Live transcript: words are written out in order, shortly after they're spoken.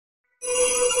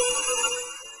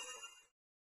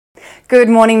Good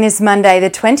morning this Monday, the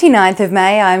 29th of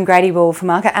May. I'm Grady Bull for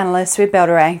Market Analyst with Bell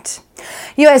Direct.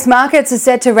 US markets are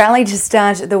set to rally to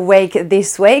start the week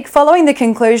this week, following the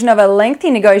conclusion of a lengthy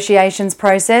negotiations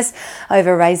process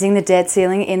over raising the debt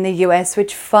ceiling in the US,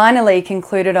 which finally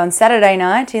concluded on Saturday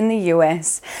night in the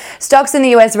US. Stocks in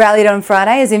the US rallied on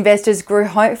Friday as investors grew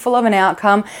hopeful of an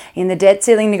outcome in the debt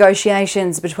ceiling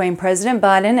negotiations between President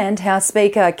Biden and House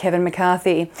Speaker Kevin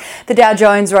McCarthy. The Dow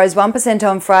Jones rose 1%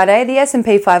 on Friday, the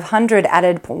S&P 500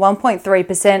 added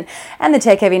 1.3%, and the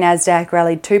tech-heavy Nasdaq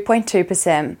rallied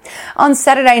 2.2%. On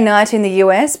Saturday night in the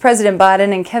US, President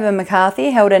Biden and Kevin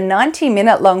McCarthy held a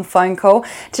 90-minute-long phone call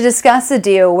to discuss a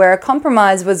deal where a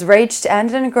compromise was reached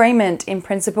and an agreement in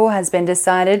principle has been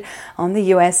decided on the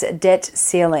US debt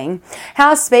ceiling.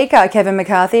 House Speaker Kevin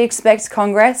McCarthy expects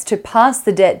Congress to pass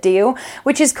the debt deal,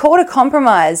 which is called a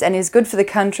compromise and is good for the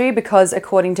country because,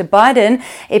 according to Biden,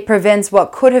 it prevents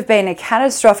what could have been a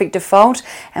catastrophic default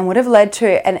and would have led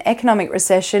to an economic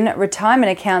recession, retirement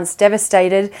accounts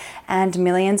devastated, and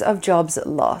millions of jobs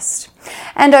lost.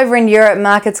 And over in Europe,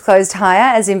 markets closed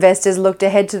higher as investors looked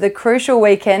ahead to the crucial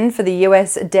weekend for the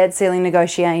US debt ceiling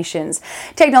negotiations.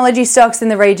 Technology stocks in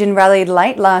the region rallied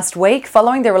late last week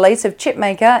following the release of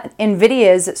chipmaker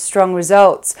Nvidia's strong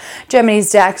results.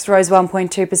 Germany's DAX rose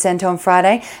 1.2% on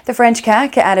Friday, the French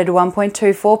CAC added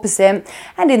 1.24%,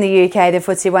 and in the UK, the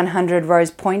FTSE 100 rose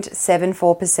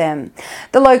 0.74%.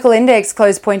 The local index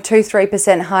closed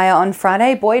 0.23% higher on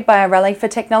Friday, buoyed by a rally for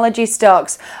technology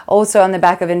stocks, also on the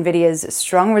back of Nvidia's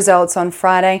strong results on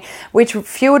Friday, which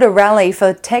fueled a rally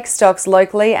for tech stocks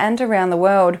locally and around the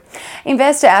world.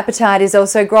 Investor appetite is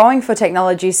also growing for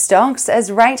technology stocks as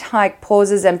rate hike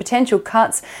pauses and potential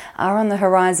cuts are on the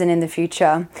horizon in the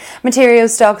future.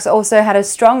 Materials stocks also had a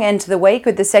strong end to the week,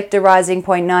 with the sector rising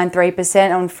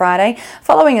 0.93% on Friday,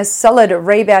 following a solid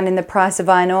rebound in the price of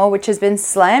iron ore, which has been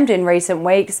slammed in recent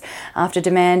weeks after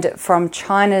demand from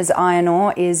China's iron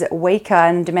ore is weaker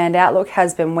and demand outlook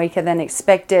has been weaker than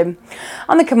expected.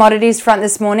 On the commodities front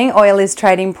this morning, oil is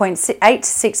trading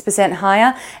 0.86%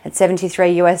 higher at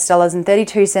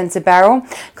 $73.32 a barrel.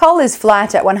 Coal is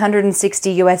flat at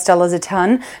 $160 a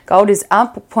tonne. Gold is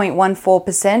up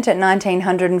 0.14% at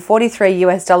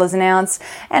 $1,943 an ounce,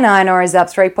 and iron ore is up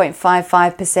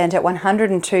 3.55% at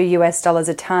 $102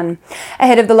 a tonne.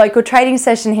 Ahead of the local trading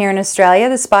session here in Australia,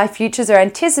 the SPI futures are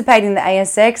anticipating the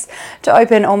ASX to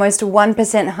open almost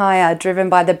 1% higher, driven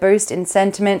by the boost in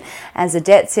sentiment as the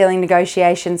debt ceiling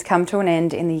negotiations come to an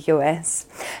end in the US.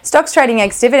 Stocks trading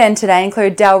ex-dividend today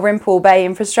include Dalrymple, Bay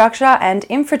Infrastructure and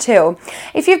Infratil.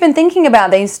 If you've been thinking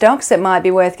about these stocks, it might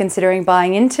be worth considering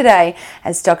buying in today,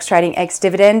 as stocks trading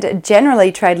ex-dividend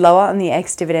generally trade lower on the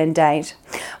ex-dividend date.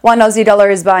 One Aussie dollar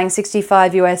is buying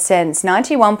 65 US cents,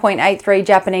 91.83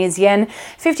 Japanese yen,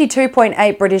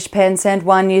 52.8 British pence, and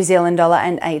 1 New Zealand dollar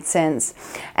and 8 cents.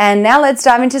 And now let's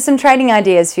dive into some trading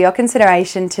ideas for your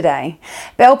consideration today.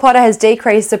 Bell Potter has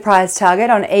decreased the price target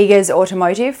on Eagers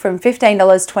Automotive from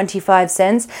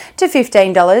 $15.25 to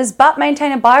 $15, but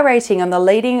maintain a buy rating on the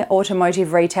leading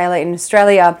automotive retailer in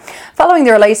Australia, following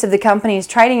the release of the company's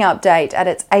trading update at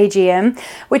its AGM,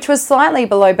 which was slightly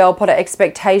below Bell Potter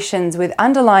expectations, with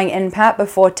underlying NPAT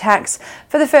before tax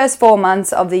for the first 4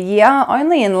 months of the year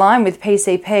only in line with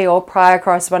PCP or prior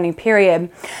corresponding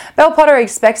period. Bell Potter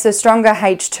expects a stronger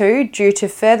H2 due to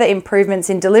further improvements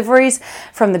in deliveries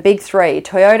from the big three,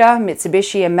 Toyota,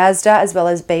 Mitsubishi and Mazda, as well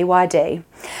as BYD.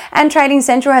 And Trading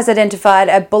Central has identified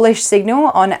a bullish signal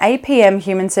on APM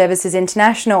Human Services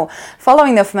International,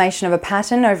 following the formation of a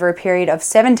pattern over a period of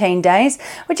 17 days,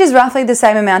 which is roughly the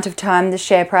same amount of time the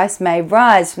share price may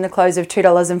rise from the close of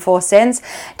 $2.04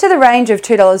 to the range of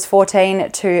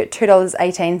 $2.14 to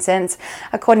 $2.18,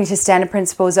 according to standard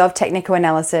principles of technical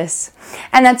analysis.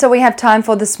 And that's all we have time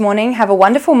for this morning. Have a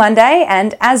wonderful Monday,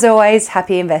 and as always,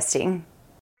 happy investing.